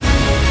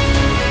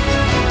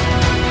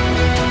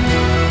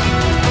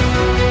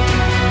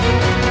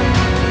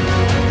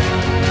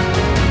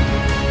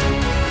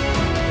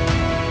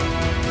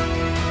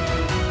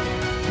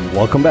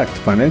Welcome back to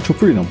Financial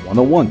Freedom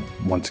 101.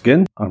 Once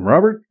again, I'm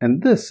Robert,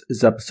 and this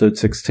is episode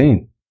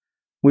 16.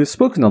 We've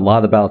spoken a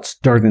lot about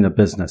starting a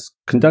business,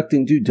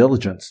 conducting due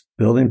diligence,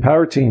 building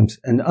power teams,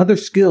 and other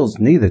skills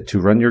needed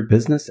to run your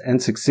business and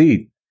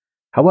succeed.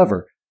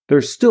 However,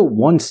 there's still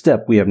one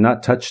step we have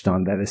not touched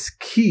on that is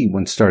key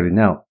when starting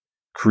out: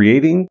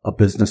 creating a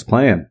business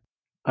plan.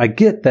 I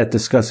get that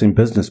discussing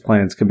business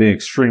plans can be an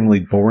extremely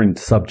boring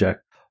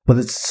subject, but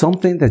it's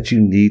something that you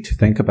need to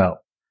think about.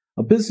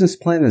 A business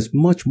plan is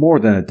much more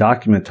than a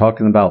document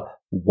talking about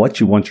what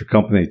you want your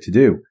company to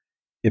do.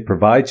 It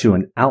provides you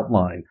an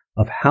outline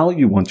of how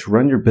you want to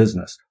run your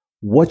business,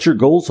 what your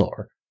goals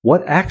are,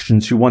 what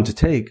actions you want to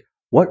take,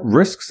 what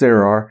risks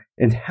there are,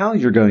 and how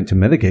you're going to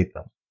mitigate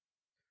them.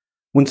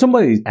 When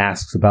somebody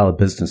asks about a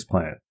business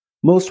plan,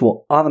 most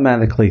will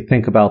automatically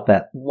think about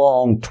that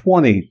long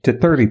 20 to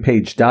 30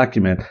 page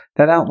document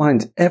that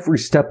outlines every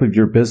step of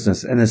your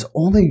business and is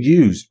only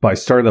used by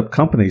startup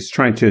companies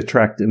trying to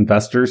attract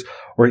investors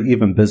or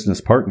even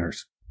business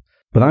partners.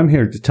 But I'm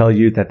here to tell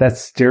you that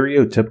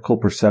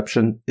stereotypical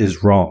perception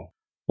is wrong.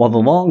 While the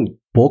long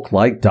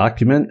book-like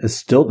document is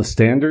still the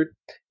standard,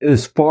 it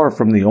is far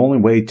from the only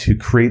way to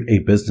create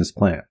a business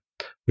plan,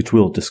 which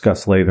we'll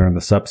discuss later in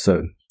this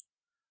episode.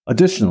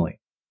 Additionally,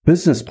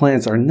 business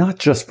plans are not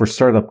just for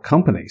startup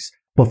companies,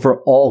 but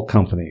for all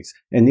companies,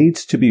 and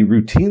needs to be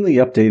routinely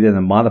updated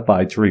and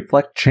modified to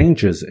reflect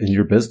changes in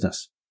your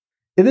business.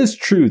 It is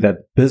true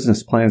that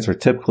business plans are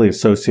typically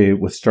associated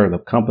with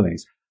startup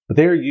companies, but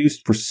they are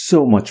used for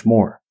so much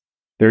more.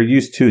 They're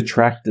used to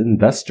attract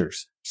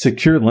investors,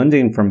 secure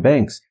lending from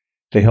banks.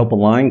 They help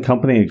align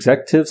company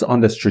executives on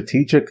the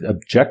strategic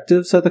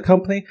objectives of the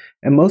company,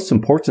 and most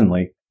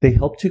importantly, they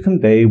help to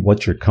convey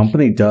what your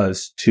company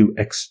does to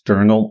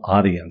external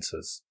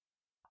audiences.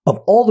 Of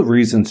all the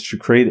reasons to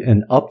create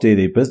and update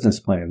a business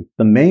plan,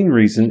 the main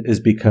reason is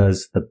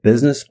because the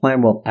business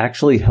plan will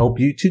actually help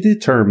you to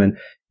determine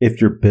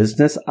if your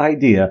business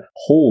idea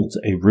holds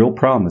a real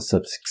promise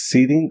of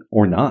succeeding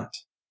or not.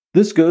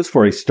 This goes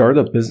for a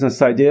startup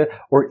business idea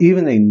or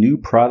even a new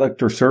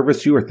product or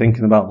service you are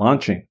thinking about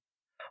launching.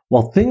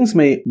 While things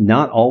may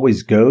not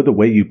always go the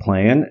way you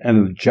plan and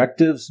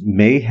objectives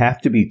may have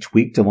to be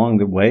tweaked along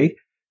the way,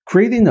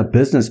 creating a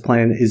business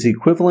plan is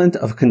equivalent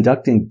of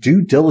conducting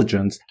due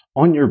diligence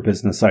on your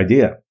business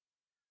idea.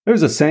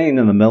 There's a saying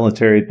in the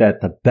military that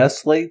the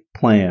best laid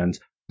plans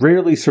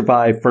rarely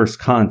survive first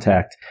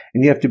contact,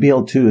 and you have to be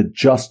able to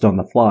adjust on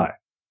the fly.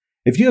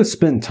 If you have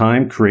spent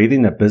time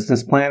creating a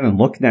business plan and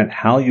looking at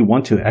how you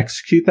want to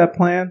execute that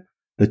plan,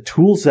 the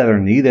tools that are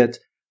needed,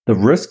 the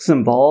risks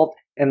involved,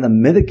 and the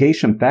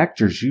mitigation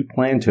factors you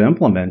plan to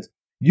implement,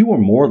 you are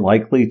more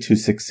likely to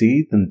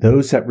succeed than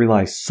those that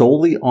rely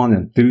solely on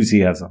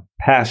enthusiasm,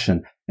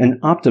 passion, and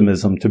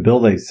optimism to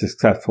build a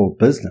successful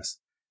business.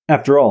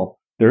 After all,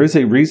 there is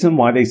a reason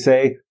why they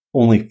say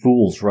only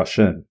fools rush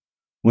in.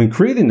 When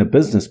creating a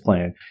business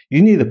plan,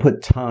 you need to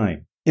put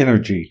time,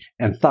 energy,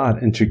 and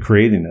thought into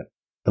creating it.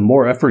 The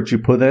more effort you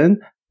put in,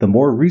 the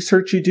more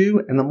research you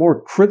do, and the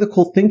more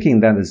critical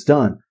thinking that is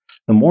done,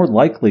 the more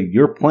likely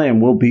your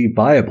plan will be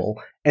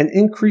viable and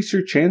increase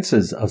your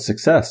chances of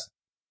success.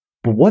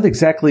 But what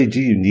exactly do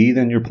you need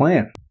in your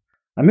plan?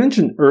 I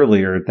mentioned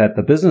earlier that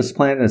the business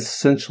plan is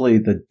essentially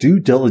the due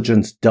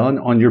diligence done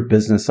on your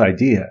business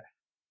idea.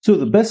 So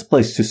the best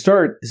place to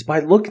start is by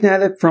looking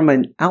at it from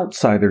an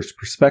outsider's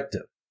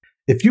perspective.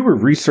 If you were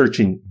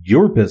researching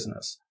your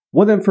business,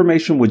 what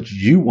information would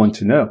you want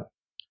to know?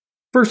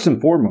 First and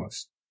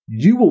foremost,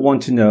 you will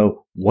want to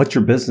know what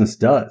your business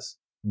does.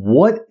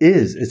 What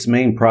is its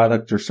main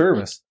product or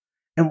service?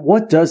 And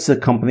what does the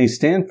company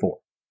stand for?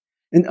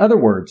 In other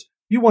words,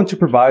 you want to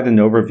provide an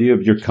overview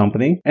of your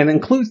company and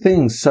include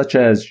things such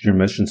as your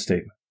mission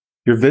statement,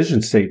 your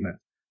vision statement,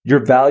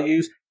 your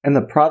values, and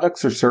the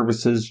products or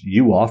services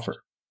you offer.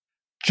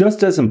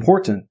 Just as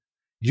important,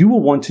 you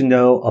will want to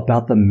know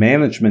about the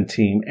management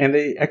team and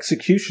the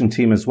execution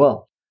team as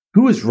well.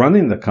 Who is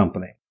running the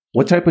company?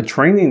 What type of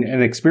training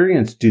and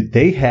experience do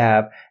they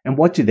have, and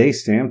what do they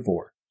stand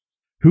for?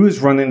 Who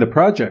is running the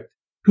project?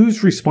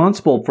 Who's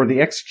responsible for the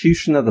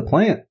execution of the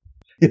plan?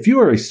 If you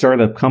are a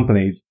startup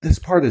company, this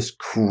part is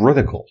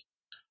critical.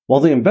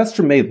 While the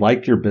investor may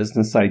like your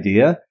business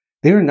idea,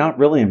 they are not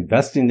really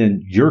investing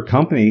in your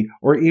company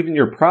or even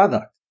your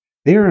product.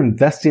 They are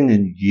investing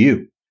in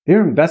you. They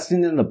are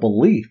investing in the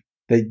belief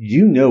that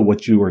you know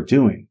what you are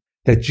doing,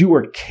 that you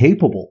are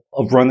capable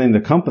of running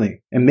the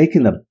company and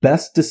making the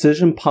best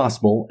decision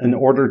possible in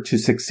order to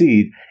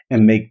succeed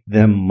and make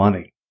them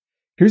money.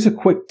 Here's a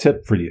quick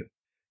tip for you.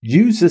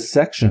 Use this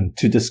section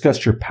to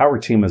discuss your power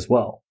team as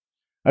well.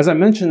 As I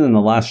mentioned in the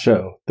last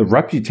show, the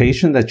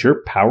reputation that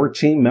your power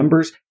team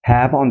members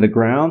have on the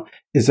ground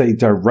is a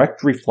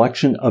direct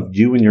reflection of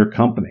you and your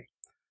company.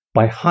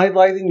 By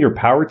highlighting your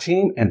power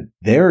team and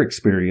their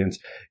experience,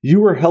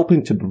 you are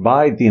helping to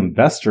provide the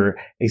investor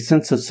a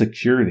sense of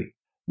security.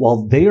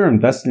 While they are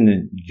investing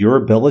in your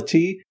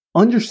ability,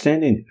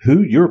 understanding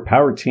who your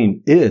power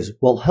team is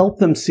will help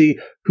them see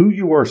who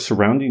you are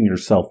surrounding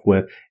yourself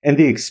with and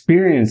the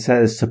experience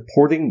that is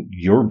supporting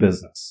your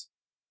business.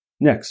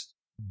 Next,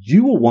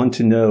 you will want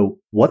to know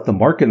what the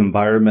market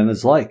environment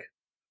is like.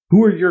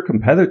 Who are your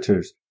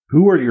competitors?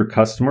 Who are your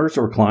customers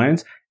or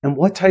clients? And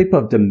what type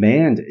of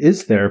demand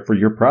is there for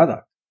your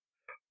product?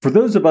 For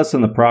those of us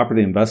in the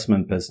property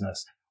investment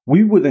business,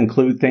 we would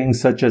include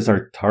things such as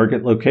our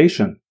target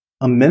location,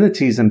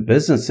 amenities and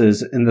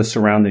businesses in the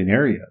surrounding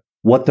area,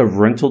 what the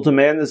rental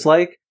demand is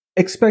like,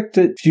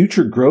 expected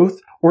future growth,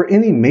 or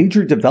any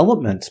major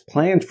developments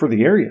planned for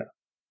the area.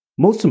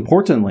 Most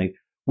importantly,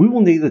 we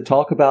will need to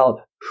talk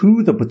about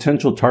who the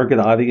potential target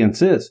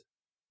audience is.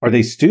 Are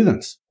they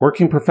students,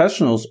 working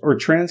professionals, or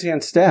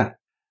transient staff?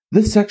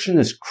 This section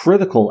is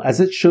critical as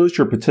it shows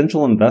your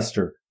potential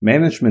investor,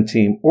 management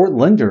team, or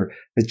lender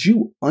that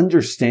you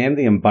understand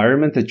the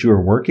environment that you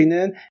are working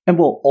in and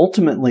will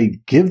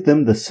ultimately give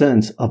them the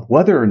sense of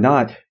whether or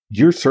not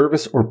your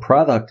service or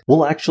product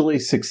will actually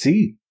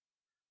succeed.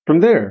 From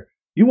there,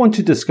 you want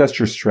to discuss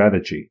your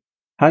strategy,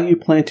 how you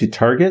plan to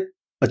target,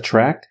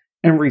 attract,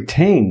 and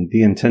retain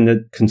the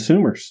intended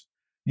consumers.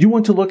 You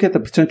want to look at the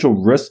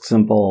potential risks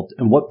involved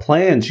and what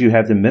plans you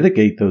have to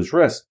mitigate those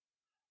risks.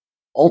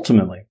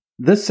 Ultimately,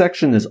 this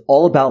section is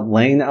all about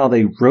laying out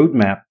a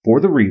roadmap for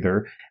the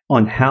reader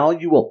on how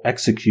you will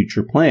execute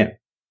your plan.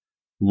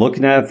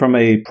 Looking at it from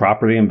a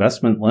property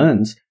investment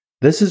lens,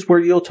 this is where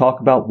you'll talk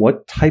about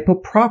what type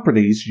of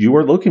properties you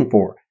are looking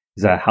for.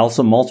 Is that a house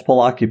of multiple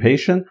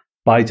occupation,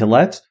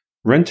 buy-to-let,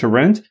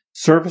 rent-to-rent,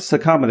 service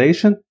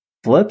accommodation,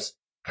 flips,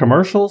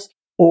 commercials,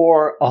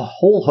 or a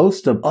whole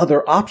host of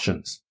other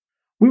options?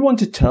 We want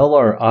to tell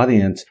our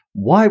audience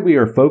why we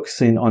are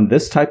focusing on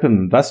this type of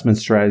investment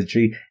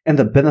strategy and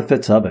the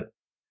benefits of it.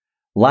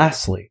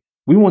 Lastly,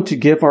 we want to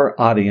give our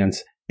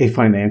audience a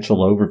financial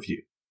overview.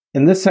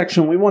 In this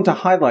section, we want to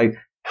highlight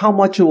how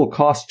much it will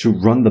cost to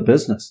run the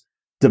business,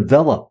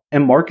 develop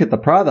and market the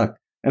product,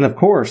 and of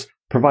course,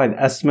 provide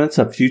estimates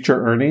of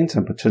future earnings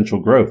and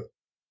potential growth.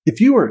 If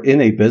you are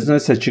in a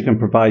business that you can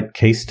provide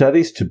case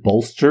studies to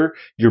bolster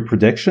your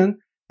prediction,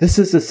 this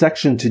is the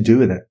section to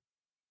do it.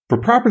 For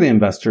property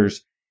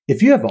investors,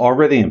 if you have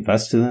already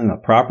invested in a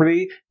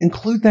property,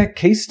 include that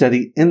case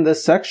study in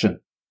this section.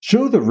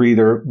 Show the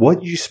reader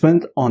what you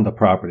spent on the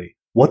property,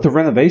 what the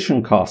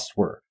renovation costs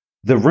were,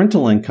 the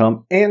rental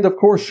income, and of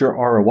course your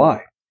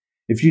ROI.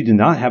 If you do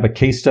not have a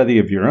case study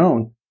of your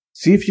own,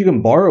 see if you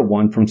can borrow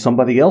one from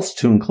somebody else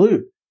to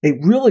include. A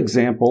real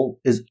example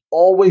is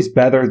always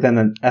better than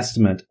an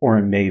estimate or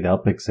a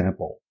made-up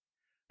example.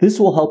 This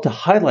will help to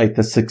highlight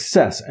the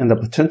success and the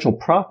potential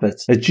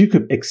profits that you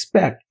could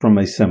expect from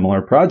a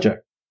similar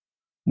project.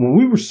 When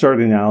we were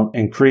starting out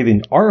and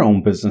creating our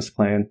own business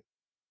plan,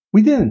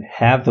 we didn't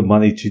have the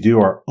money to do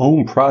our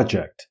own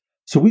project,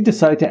 so we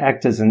decided to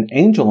act as an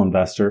angel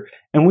investor,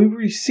 and we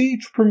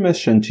received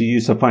permission to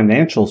use the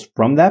financials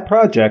from that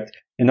project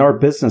in our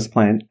business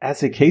plan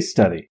as a case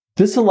study.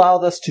 This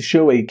allowed us to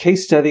show a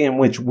case study in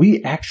which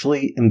we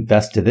actually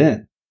invested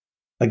in.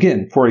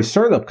 Again, for a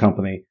startup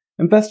company,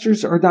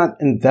 investors are not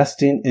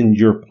investing in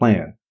your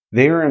plan.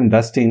 They are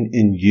investing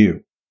in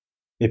you.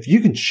 If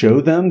you can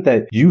show them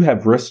that you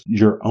have risked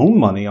your own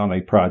money on a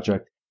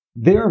project,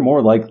 they are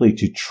more likely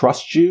to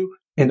trust you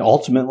and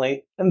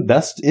ultimately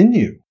invest in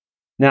you.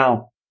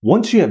 Now,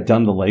 once you have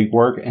done the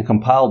legwork and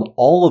compiled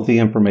all of the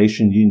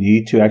information you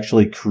need to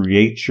actually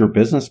create your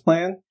business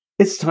plan,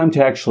 it's time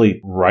to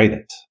actually write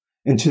it.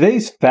 In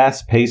today's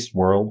fast-paced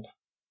world,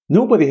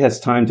 nobody has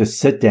time to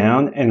sit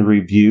down and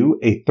review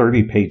a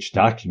 30-page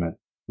document,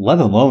 let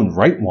alone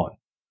write one.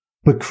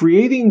 But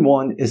creating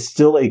one is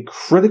still a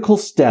critical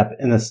step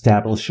in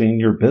establishing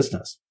your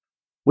business.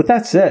 With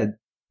that said,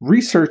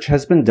 research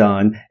has been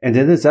done, and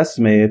it is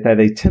estimated that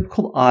a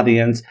typical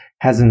audience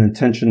has an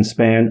attention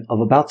span of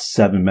about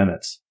 7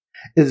 minutes.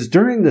 It is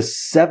during the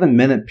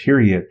 7-minute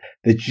period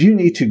that you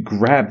need to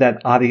grab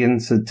that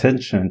audience's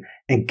attention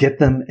and get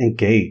them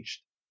engaged.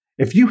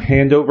 If you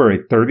hand over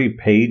a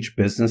 30-page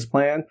business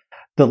plan,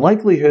 the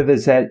likelihood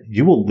is that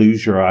you will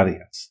lose your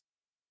audience.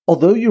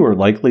 Although you are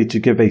likely to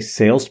give a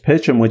sales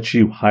pitch in which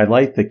you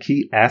highlight the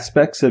key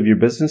aspects of your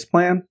business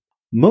plan,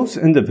 most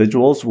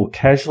individuals will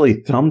casually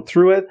thumb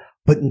through it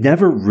but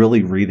never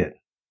really read it.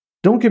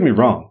 Don't get me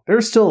wrong,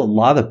 there's still a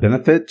lot of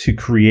benefit to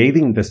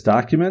creating this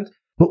document,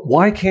 but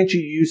why can't you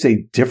use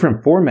a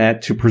different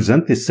format to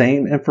present the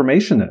same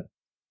information in?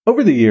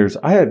 Over the years,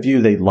 I have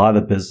viewed a lot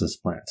of business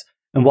plans,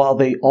 and while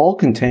they all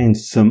contain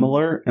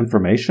similar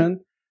information,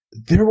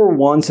 there were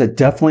ones that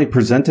definitely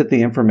presented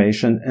the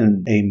information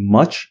in a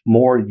much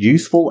more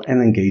useful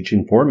and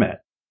engaging format.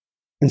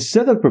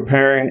 Instead of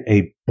preparing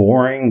a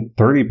boring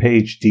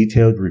 30-page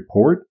detailed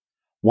report,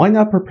 why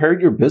not prepare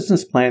your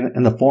business plan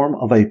in the form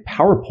of a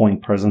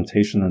PowerPoint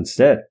presentation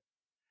instead?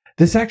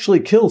 This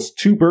actually kills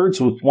 2 birds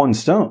with 1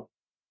 stone.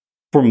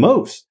 For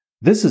most,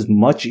 this is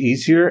much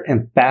easier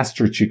and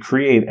faster to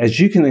create as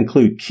you can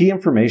include key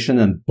information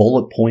in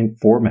bullet point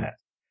format.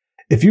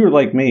 If you are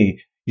like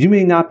me, you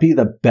may not be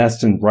the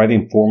best in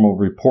writing formal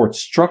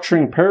reports,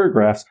 structuring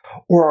paragraphs,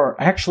 or are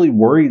actually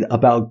worried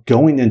about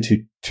going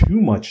into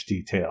too much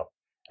detail.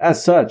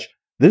 As such,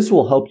 this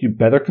will help you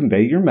better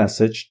convey your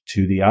message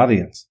to the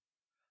audience.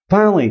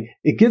 Finally,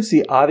 it gives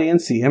the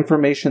audience the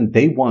information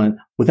they want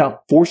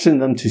without forcing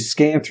them to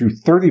scan through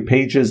 30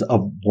 pages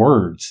of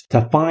words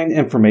to find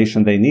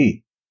information they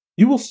need.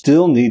 You will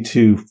still need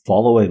to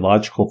follow a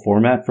logical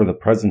format for the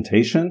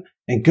presentation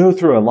and go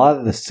through a lot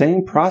of the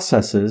same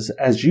processes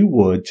as you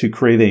would to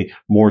create a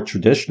more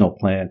traditional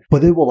plan,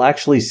 but it will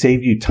actually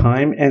save you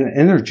time and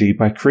energy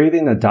by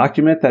creating a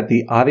document that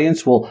the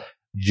audience will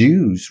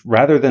use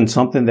rather than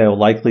something they're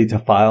likely to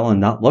file and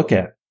not look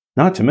at.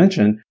 Not to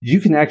mention,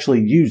 you can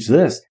actually use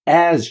this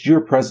as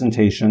your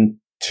presentation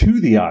to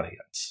the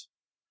audience.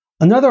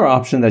 Another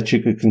option that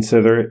you could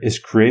consider is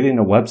creating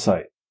a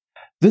website.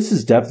 This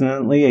is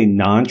definitely a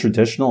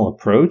non-traditional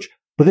approach,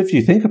 but if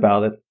you think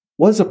about it,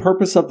 what is the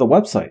purpose of the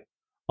website?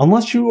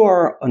 Unless you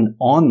are an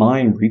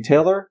online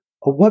retailer,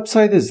 a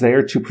website is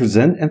there to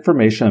present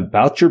information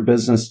about your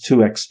business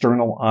to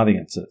external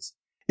audiences.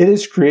 It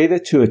is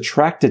created to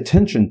attract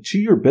attention to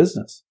your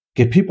business,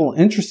 get people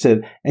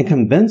interested, and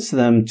convince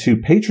them to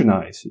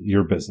patronize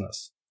your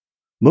business.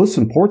 Most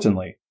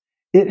importantly,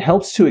 it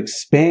helps to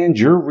expand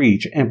your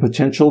reach and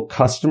potential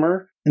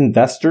customer,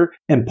 investor,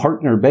 and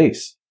partner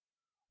base.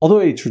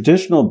 Although a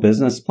traditional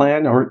business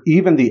plan or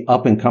even the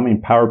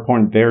up-and-coming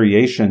PowerPoint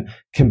variation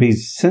can be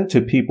sent to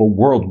people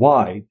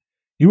worldwide,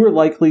 you are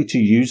likely to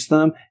use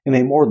them in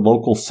a more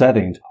local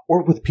setting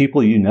or with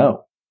people you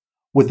know.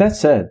 With that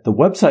said, the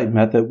website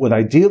method would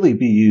ideally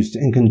be used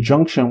in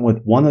conjunction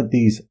with one of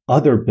these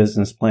other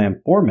business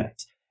plan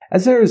formats,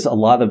 as there is a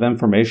lot of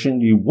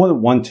information you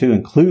wouldn't want to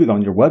include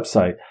on your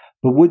website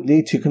but would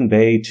need to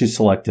convey to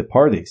selected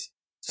parties,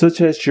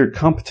 such as your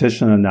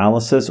competition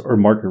analysis or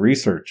market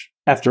research.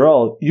 After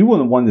all, you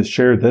wouldn't want to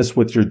share this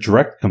with your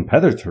direct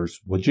competitors,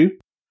 would you?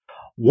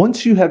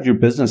 Once you have your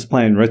business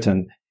plan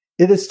written,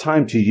 it is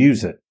time to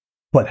use it.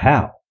 But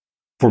how?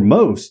 For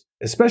most,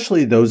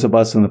 especially those of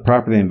us in the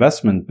property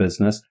investment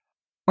business,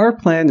 our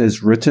plan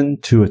is written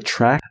to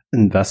attract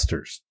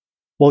investors.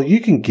 While you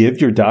can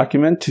give your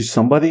document to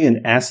somebody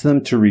and ask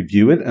them to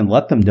review it and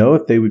let them know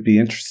if they would be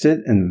interested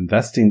in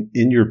investing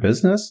in your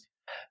business,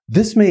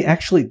 this may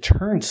actually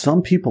turn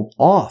some people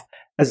off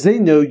as they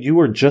know you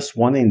are just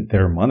wanting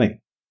their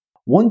money.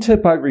 One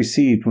tip I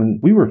received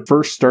when we were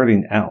first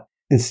starting out,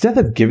 instead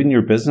of giving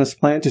your business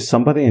plan to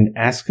somebody and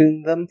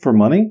asking them for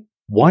money,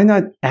 why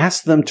not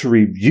ask them to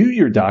review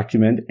your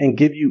document and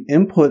give you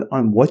input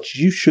on what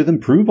you should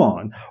improve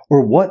on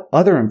or what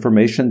other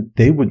information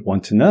they would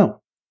want to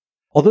know?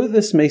 Although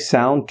this may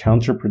sound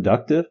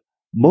counterproductive,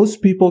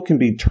 most people can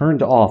be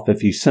turned off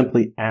if you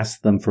simply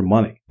ask them for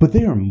money, but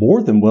they are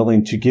more than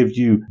willing to give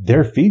you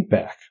their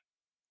feedback.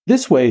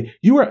 This way,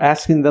 you are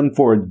asking them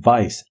for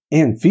advice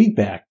and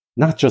feedback,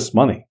 not just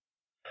money.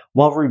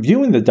 While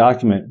reviewing the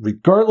document,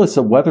 regardless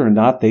of whether or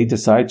not they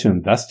decide to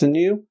invest in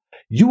you,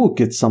 you will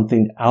get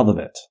something out of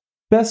it.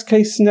 Best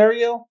case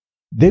scenario,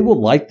 they will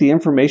like the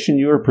information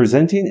you are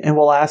presenting and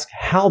will ask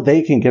how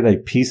they can get a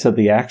piece of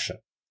the action.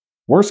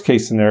 Worst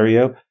case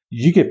scenario,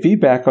 you get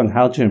feedback on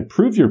how to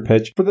improve your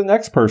pitch for the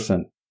next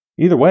person.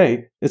 Either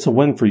way, it's a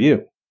win for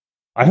you.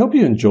 I hope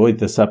you enjoyed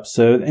this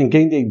episode and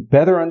gained a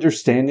better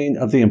understanding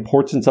of the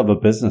importance of a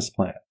business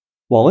plan.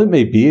 While it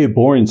may be a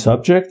boring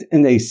subject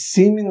and a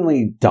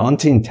seemingly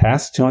daunting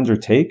task to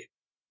undertake,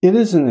 it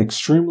is an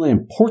extremely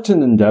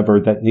important endeavor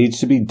that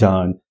needs to be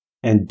done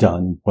and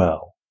done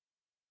well.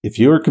 If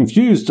you are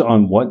confused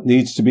on what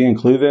needs to be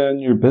included in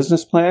your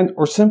business plan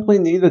or simply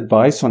need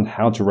advice on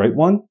how to write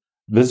one,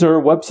 visit our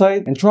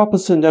website and drop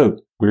us a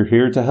note. We're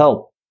here to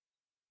help.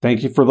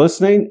 Thank you for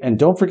listening, and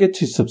don't forget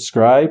to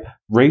subscribe,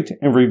 rate,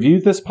 and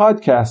review this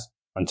podcast.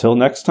 Until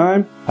next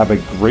time, have a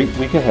great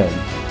week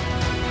ahead.